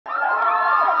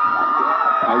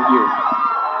Thank you.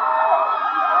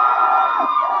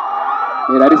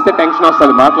 నేను అరిస్తే tension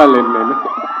వస్తుంది, మాట్లాడలేను నేను.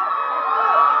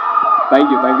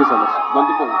 Thank you so much.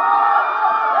 గొంతు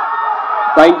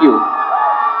thank you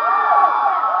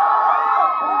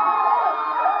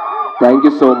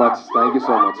so much.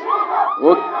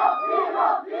 Okay,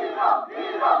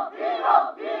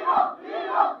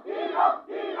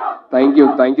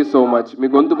 thank you so much. మీ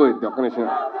గొంతు పోయింది, ఒక్క నిమిషం.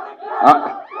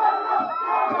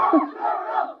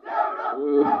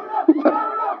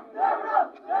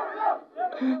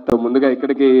 ముందుగా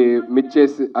ఇక్కడికి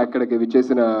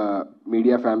విచ్చేసిన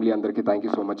మీడియా ఫ్యామిలీ అందరికీ థ్యాంక్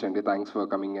యూ సో మచ్ అండి. Thanks for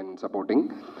coming and supporting.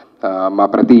 మా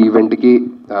ప్రతి ఈవెంట్కి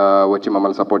వచ్చి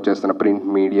మమ్మల్ని సపోర్ట్ చేస్తున్న print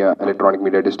media, electronic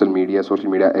media, digital media,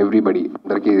 social media, everybody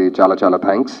అందరికీ చాలా చాలా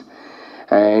thanks.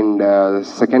 And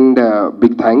second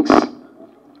big thanks,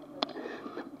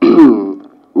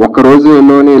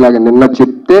 ఒక్కరోజులోని ఇలాగ నిన్న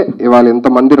చెప్తే ఇవాళ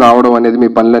ఎంతమంది రావడం అనేది, మీ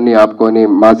పనులన్నీ ఆపుకొని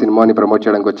మా సినిమాని ప్రమోట్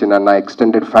చేయడానికి వచ్చిన నా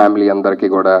ఎక్స్టెండెడ్ ఫ్యామిలీ అందరికీ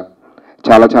కూడా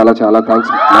చాలా చాలా చాలా థ్యాంక్స్.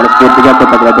 మనస్ఫూర్తిగా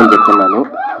కృతజ్ఞతలు చెప్తున్నాను.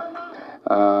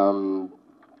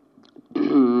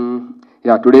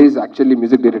 Yeah, today is actually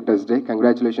Music Directors Day.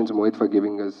 Congratulations Mohit for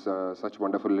giving us such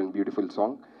wonderful and beautiful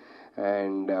song.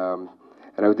 And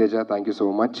Raviteja, thank you so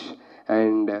much.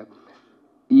 And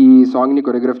ఈ సాంగ్ని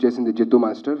కొరియోగ్రాఫ్ చేసింది జిత్తు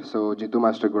మాస్టర్. సో జిత్తు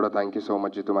మాస్టర్ కూడా thank you so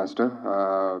much Jittu master.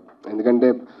 ఎందుకంటే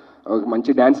ఒక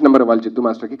మంచి dance number వాళ్ళు జిత్తు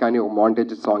మాస్టర్కి, కానీ ఒక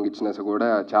మాంటేజ్ సాంగ్ ఇచ్చినా కూడా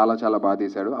చాలా చాలా బాగా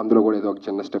తీశాడు. అందులో కూడా ఏదో ఒక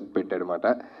చిన్న స్టెప్ పెట్టాడు అనమాట.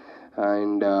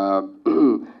 And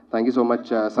thank you so much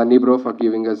Sunny bro for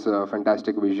giving us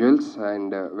fantastic visuals.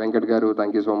 And Venkat గారు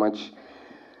thank you so much.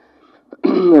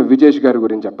 Vijesh గారి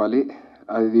గురించి చెప్పాలి.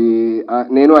 అది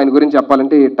నేను ఆయన గురించి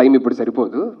చెప్పాలంటే టైం ఇప్పుడు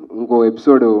సరిపోదు, ఇంకో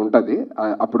ఎపిసోడ్ ఉంటుంది,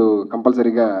 అప్పుడు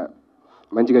కంపల్సరీగా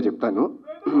మంచిగా చెప్తాను.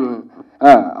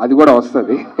 అది కూడా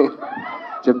వస్తుంది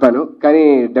చెప్తాను. కానీ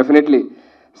డెఫినెట్లీ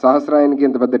సహస్రాయనికి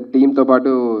ఇంత పెద్ద టీంతో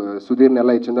పాటు సుధీర్ని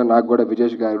ఎలా ఇచ్చిందో నాకు కూడా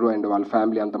విజేష్ గారు అండ్ వాళ్ళ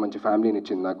ఫ్యామిలీ అంత మంచి ఫ్యామిలీని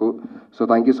ఇచ్చింది నాకు. So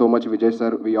thank you so much Vijesh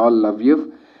sir. We all love you.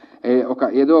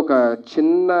 ఏదో ఒక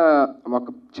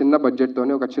చిన్న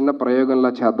బడ్జెట్తోనే ఒక చిన్న ప్రయోగంలా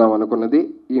చేద్దాం అనుకున్నది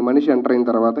ఈ మనిషి ఎంటర్ అయిన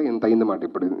తర్వాత ఇంత అయిందన్నమాట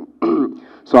ఇప్పుడు.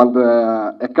 సో అంత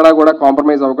ఎక్కడా కూడా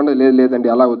కాంప్రమైజ్ అవ్వకుండా లేదండి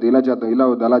అలా వద్దు ఇలా చేద్దాం, ఇలా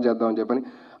వద్దు అలా చేద్దాం అని చెప్పని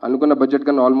అనుకున్న బడ్జెట్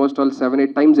కన్నా ఆల్మోస్ట్ ఆల్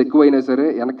 7-8 టైమ్స్ ఎక్కువైనా సరే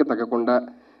వెనక్కి తగ్గకుండా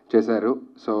చేశారు.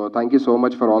 So thank you so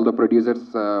much for all the producers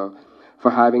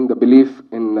for having the belief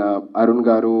in Arun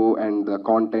గారు and the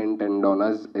content and on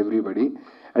us everybody.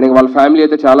 And ఇంకా వాళ్ళ ఫ్యామిలీ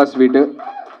అయితే చాలా స్వీట్.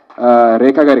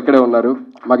 రేఖా గారు ఇక్కడే ఉన్నారు.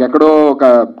 మాకు ఎక్కడో ఒక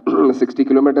 60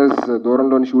 కిలోమీటర్స్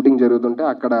దూరంలోని షూటింగ్ జరుగుతుంటే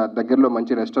అక్కడ దగ్గరలో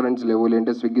మంచి రెస్టారెంట్స్ లేవు,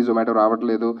 లేదంటే స్విగ్గీ జొమాటో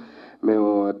రావట్లేదు మేము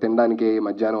తినడానికి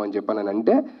మధ్యాహ్నం అని చెప్పాను.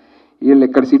 అంటే వీళ్ళు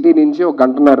ఇక్కడ సిటీ నుంచి 1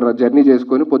 గంటన్నర జర్నీ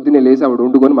చేసుకొని పొద్దున్నే లేసి ఆవిడ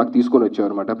వండుకొని మాకు తీసుకొని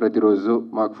వచ్చేవారన్నమాట. ప్రతిరోజు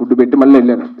మాకు ఫుడ్ పెట్టి మళ్ళీ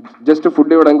వెళ్ళారు, జస్ట్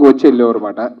ఫుడ్ ఇవ్వడానికి వచ్చి వెళ్ళేవారు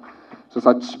అనమాట. So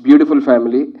such beautiful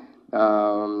family.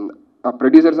 ఆ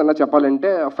ప్రొడ్యూసర్స్ అన్న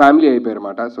చెప్పాలంటే ఫ్యామిలీ అయిపోయారు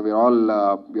అనమాట. So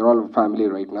we are all family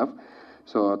right now.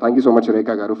 So thank you so much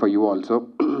రేఖా గారు for you also.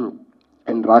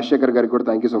 And Rajasekhar గారికి కూడా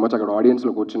థ్యాంక్ యూ సో మచ్. అక్కడ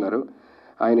ఆడియన్స్లో కూర్చున్నారు.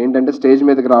 ఆయన ఏంటంటే స్టేజ్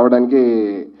మీదకి రావడానికి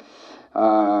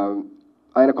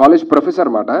ఆయన కాలేజ్ ప్రొఫెసర్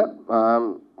అన్నమాట.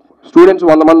 స్టూడెంట్స్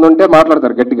 100 మంది ఉంటే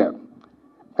మాట్లాడతారు గట్టిగా,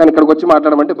 కానీ ఇక్కడికి వచ్చి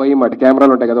మాట్లాడమంటే భయం మాట,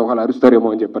 కెమెరాలు ఉంటాయి కదా ఒకళ్ళు అరుస్తారేమో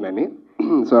అని చెప్పానని.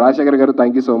 సో రాజశేఖర్ గారు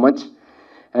thank you so much.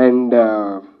 And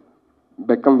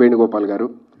Bekkam Venugopal గారు,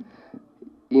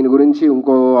 ఈయన గురించి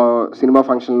ఇంకో సినిమా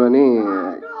ఫంక్షన్లోని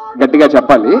గట్టిగా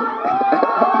చెప్పాలి.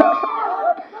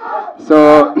 సో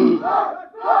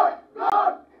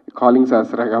కాలింగ్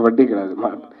సహస్ర కాబట్టి ఇక్కడ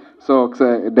సో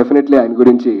ఒకసారి డెఫినెట్లీ ఆయన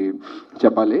గురించి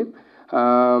చెప్పాలి.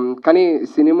 కానీ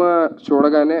సినిమా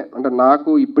చూడగానే అంటే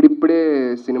నాకు ఇప్పుడిప్పుడే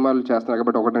సినిమాలు చేస్తున్నాను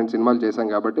కాబట్టి 1-2 సినిమాలు చేశాం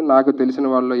కాబట్టి నాకు తెలిసిన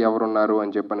వాళ్ళు ఎవరున్నారు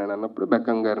అని చెప్పి నేను అన్నప్పుడు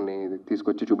బెక్కం గారిని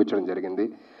తీసుకొచ్చి చూపించడం జరిగింది.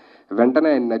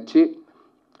 వెంటనే ఆయన నచ్చి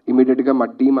ఇమీడియట్గా మా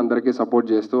టీం అందరికీ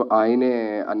సపోర్ట్ చేస్తూ ఆయనే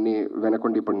అన్నీ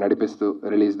వెనకుండా ఇప్పుడు నడిపిస్తూ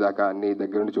రిలీజ్ దాకా అన్ని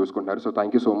దగ్గర నుండి చూసుకుంటున్నారు. So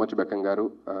thank you so much Bekkam గారు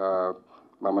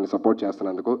మమ్మల్ని సపోర్ట్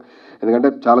చేస్తున్నందుకు. ఎందుకంటే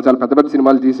చాలా చాలా పెద్ద పెద్ద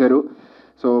సినిమాలు తీశారు.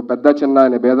 సో పెద్ద చిన్న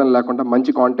అనే భేదం లేకుండా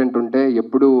మంచి కాంటెంట్ ఉంటే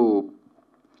ఎప్పుడూ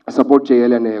సపోర్ట్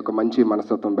చేయాలి అనే ఒక మంచి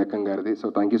మనస్తత్వం బెక్కం గారిది. So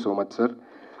thank you so much sir.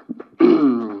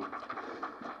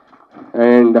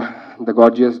 And the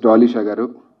gorgeous డాలీషా గారు,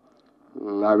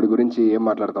 ఆవిడ గురించి ఏం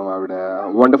మాట్లాడతాం, ఆవిడ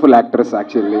వండర్ఫుల్ యాక్ట్రెస్.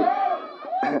 యాక్చువల్లీ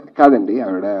కాదండి,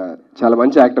 ఆవిడ చాలా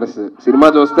మంచి యాక్ట్రెస్. సినిమా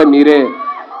చూస్తే మీరే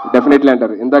డెఫినెట్లీ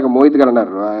అంటారు. ఇందాక మోహిత్ గారు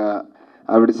అన్నారు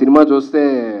ఆవిడ సినిమా చూస్తే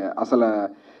అసలు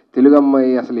తెలుగు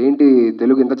అమ్మాయి అసలు ఏంటి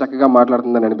తెలుగు ఇంత చక్కగా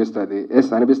మాట్లాడుతుందని అనిపిస్తుంది.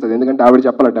 అనిపిస్తుంది, ఎందుకంటే ఆవిడ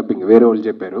చెప్పాలి డబ్బింగ్, వేరే వాళ్ళు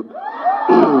చెప్పారు.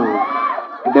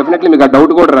 డెఫినెట్లీ మీకు ఆ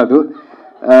డౌట్ కూడా రాదు,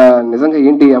 నిజంగా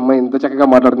ఏంటి ఈ అమ్మాయి ఇంత చక్కగా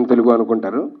మాట్లాడుతుంది తెలుగు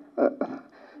అనుకుంటారు.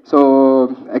 సో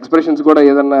ఎక్స్ప్రెషన్స్ కూడా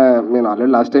ఏదన్నా నేను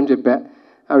ఆల్రెడీ లాస్ట్ టైం చెప్పా,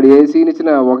 ఆవిడ ఏ సీన్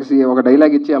ఇచ్చినా ఒక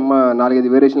డైలాగ్ ఇచ్చి అమ్మ 4-5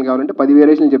 వేరియేషన్లు కావాలంటే 10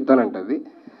 వేరియేషన్లు చెప్తానంటది.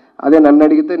 అదే నన్ను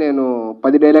అడిగితే నేను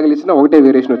 10 డైలాగులు ఇచ్చినా ఒకటే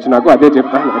వేరియేషన్ వచ్చి నాకు అదే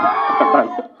చెప్తాను.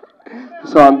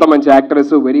 సో అంత మంచి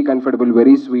actress, very comfortable,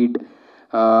 very sweet,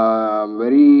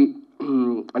 very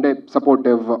అంటే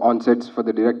supportive on sets for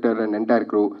the director and entire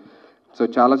crew. So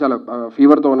చాలా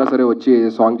ఫీవర్తో ఉన్నా సరే వచ్చి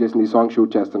సాంగ్ చేసింది, ఈ సాంగ్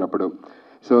షూట్ చేస్తున్నప్పుడు.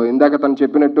 సో ఇందాక తను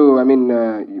చెప్పినట్టు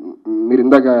మీరు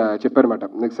ఇందాక చెప్పారన్నమాట,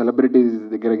 మీకు సెలబ్రిటీస్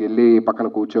దగ్గరికి వెళ్ళి పక్కన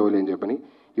కూర్చోవాలి అని చెప్పని.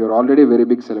 You're already very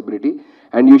big celebrity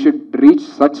and you should reach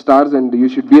such stars and you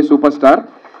should be A super star.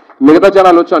 మిగతా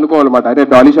జనాలు వచ్చి అనుకోవాలన్నమాట, అదే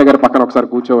డాలీషా గారి పక్కన ఒకసారి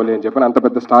కూర్చోవాలి అని చెప్పని. అంత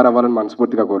పెద్ద స్టార్ అవ్వాలని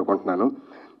మనస్ఫూర్తిగా కోరుకుంటున్నాను.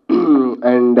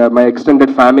 అండ్ మై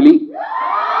ఎక్స్టెండెడ్ ఫ్యామిలీ,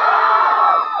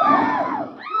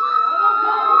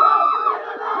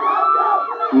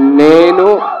 నేను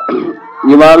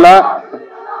ఇవాళ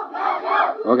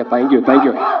ఓకే థ్యాంక్ యూ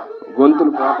గొంతు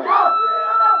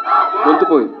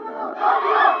పోయింది.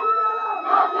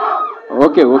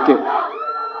 ఓకే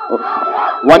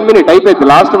 1 minute అయిపోయింది,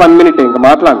 లాస్ట్ 1 minute ఇంకా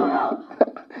మాట్లాడను.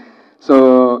 So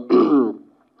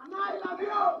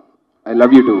I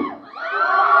love you two,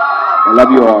 I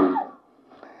love you all.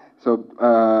 So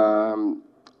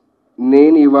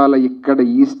నేను ఇవాళ ఇక్కడ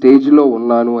ఈ స్టేజ్లో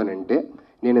ఉన్నాను అని అంటే,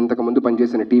 నేను ఇంతకుముందు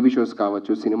పనిచేసిన టీవీ షోస్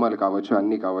కావచ్చు, సినిమాలు కావచ్చు,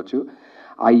 అన్నీ కావచ్చు,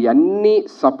 అవన్నీ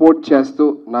సపోర్ట్ చేస్తూ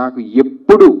నాకు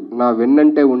ఎప్పుడు నా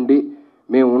వెన్నంటే ఉండి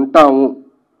మేము ఉంటాము,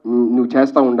 నువ్వు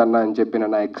చేస్తూ ఉండన్నా అని చెప్పిన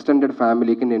నా ఎక్స్టెండెడ్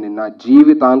ఫ్యామిలీకి నేను నా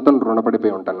జీవితాంతం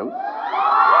రుణపడిపోయి ఉంటాను.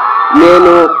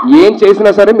 నేను ఏం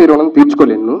చేసినా సరే మీరు రుణం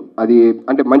తీర్చుకోలేను. అది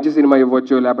అంటే మంచి సినిమా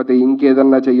ఇవ్వచ్చు, లేకపోతే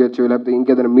ఇంకేదన్నా చెయ్యొచ్చు, లేకపోతే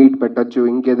ఇంకేదైనా మీట్ పెట్టచ్చు,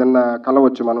 ఇంకేదన్నా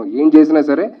కలవచ్చు, మనం ఏం చేసినా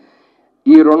సరే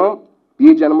ఈ రుణం ఈ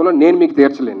జన్మలో నేను మీకు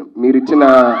తీర్చలేను, మీరు ఇచ్చిన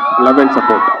లవ్ అండ్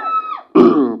సపోర్ట్.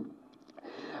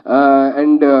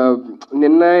 అండ్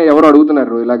నిన్న ఎవరు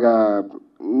అడుగుతున్నారు ఇలాగా,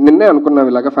 నిన్నే అనుకున్నాం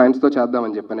ఇలాగ ఫ్యాన్స్తో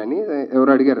చేద్దామని చెప్పానని.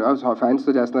 ఎవరు అడిగారు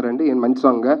ఫ్యాన్స్తో చేస్తున్నారండి, ఏం మంచి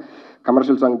song,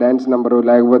 commercial song, dance number,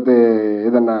 లేకపోతే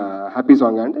ఏదన్నా హ్యాపీ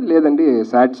సాంగ్ అంటే, లేదండి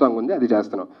సాడ్ సాంగ్ ఉంది అది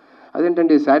చేస్తున్నాం.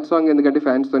 అదేంటండి సాడ్ సాంగ్ ఎందుకంటే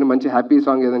ఫ్యాన్స్తో, మంచి హ్యాపీ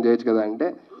సాంగ్ ఏదైనా చేయొచ్చు కదా అంటే,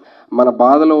 మన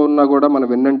బాధలో ఉన్నా కూడా మనం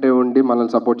వెన్నంటే ఉండి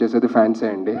మనల్ని సపోర్ట్ చేసేది ఫ్యాన్సే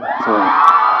అండి.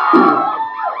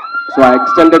 సో ఆ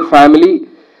ఎక్స్టెండెడ్ ఫ్యామిలీ,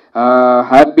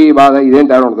 హ్యాపీ బాధ ఇదేం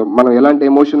తేడా ఉండదు. మనం ఎలాంటి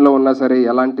ఎమోషన్లో ఉన్నా సరే,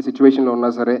 ఎలాంటి సిచ్యువేషన్లో ఉన్నా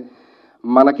సరే,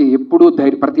 మనకి ఎప్పుడూ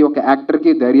ప్రతి ఒక్క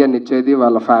యాక్టర్కి ధైర్యాన్ని ఇచ్చేది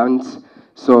వాళ్ళ ఫ్యాన్స్.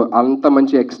 సో అంత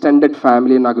మంచి ఎక్స్టెండెడ్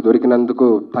ఫ్యామిలీ నాకు దొరికినందుకు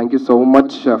thank you so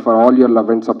much for all your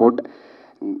love and support.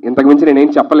 ఇంతకు మించి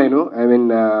నేనేం చెప్పలేను.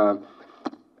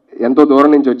 ఎంతో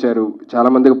దూరం నుంచి వచ్చారు,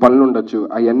 చాలామందికి పనులు ఉండొచ్చు,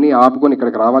 అవన్నీ ఆపుకొని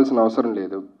ఇక్కడికి రావాల్సిన అవసరం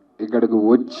లేదు. ఇక్కడికి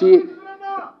వచ్చి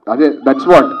అదే దట్స్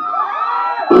వాట్,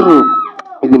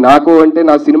 ఇది నాకు అంటే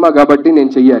నా సినిమా కాబట్టి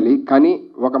నేను చెయ్యాలి. కానీ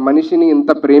ఒక మనిషిని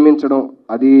ఇంత ప్రేమించడం,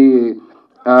 అది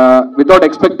వితౌట్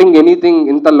ఎక్స్పెక్టింగ్ ఎనీథింగ్,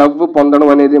 ఇంత లవ్ పొందడం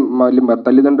అనేది మళ్ళీ మా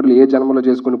తల్లిదండ్రులు ఏ జన్మలో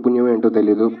చేసుకుని పుణ్యం ఏంటో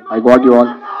తెలీదు. I got you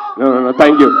all,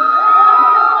 thank you.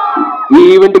 ఈ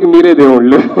ఈవెంట్కి మీరే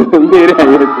దేవుళ్ళు, మీరే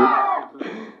అయ్యేది.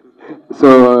 So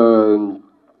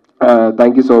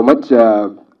thank you so much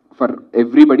for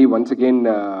everybody once again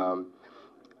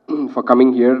for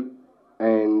coming here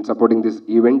and supporting this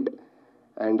event,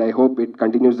 and I hope it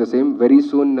continues the same. Very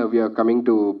soon we are coming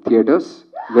to theaters,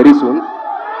 very soon.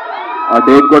 ఆ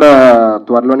date కూడా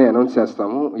త్వరలోనే announce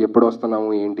చేస్తాము, ఎప్పుడు వస్తున్నాము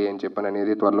ఏంటి అని చెప్పని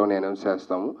అనేది త్వరలోనే అనౌన్స్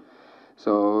చేస్తాము.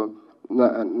 సో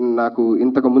నాకు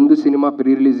ఇంతకు ముందు సినిమా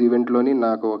ప్రీ రిలీజ్ ఈవెంట్లోని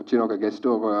నాకు వచ్చిన ఒక గెస్ట్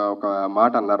ఒక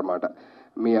మాట అన్నారన్నమాట,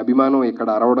 మీ అభిమానం ఇక్కడ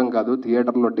అరవడం కాదు,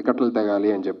 థియేటర్లో టికెట్లు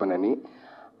తెగాలి అని చెప్పనని.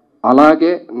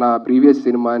 అలాగే నా ప్రీవియస్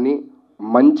సినిమాని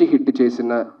మంచి హిట్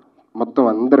చేసిన మొత్తం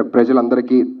అందరు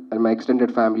ప్రజలందరికీ, మా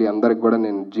ఎక్స్టెండెడ్ ఫ్యామిలీ అందరికి కూడా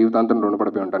నేను జీవితాంతం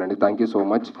రుణపడిపోయి ఉంటానండి. Thank you so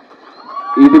much.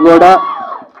 ఇది కూడా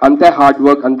అంతే హార్డ్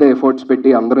వర్క్, అంతే ఎఫర్ట్స్ పెట్టి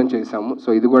అందరం చేశాము. సో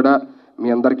ఇది కూడా మీ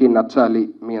అందరికీ నచ్చాలి,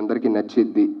 మీ అందరికీ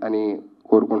నచ్చిద్ది అని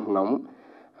కోరుకుంటున్నాము.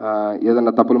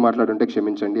 ఏదన్నా తప్పులు మాట్లాడుంటే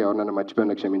క్షమించండి, ఎవరినైనా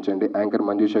మర్చిపోయినా క్షమించండి. యాంకర్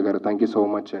మంజుష గారు థ్యాంక్ యూ సో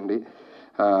మచ్ అండి.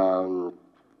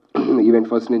 ఈవెంట్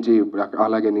ఫస్ట్ నుంచి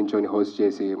అలాగే నించొని హోస్ట్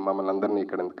చేసి మమ్మల్ని అందరినీ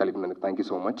ఇక్కడ కలిపినందుకు thank you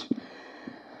so much.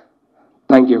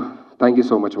 Thank you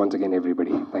so much once again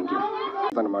everybody. Thank you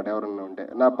అనమాట. ఎవరన్నా ఉంటే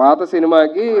నా పాత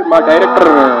సినిమాకి మా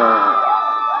డైరెక్టర్,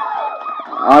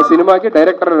 ఆ సినిమాకి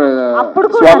డైరెక్టర్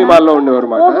స్వామి మాల్లో ఉండేవారు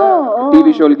అనమాట.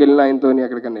 టీవీ షోలకి వెళ్ళినా ఆయనతో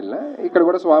ఎక్కడికైనా వెళ్ళినా, ఇక్కడ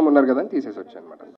కూడా స్వామి ఉన్నారు కదా అని తీసేసి వచ్చాను అనమాట.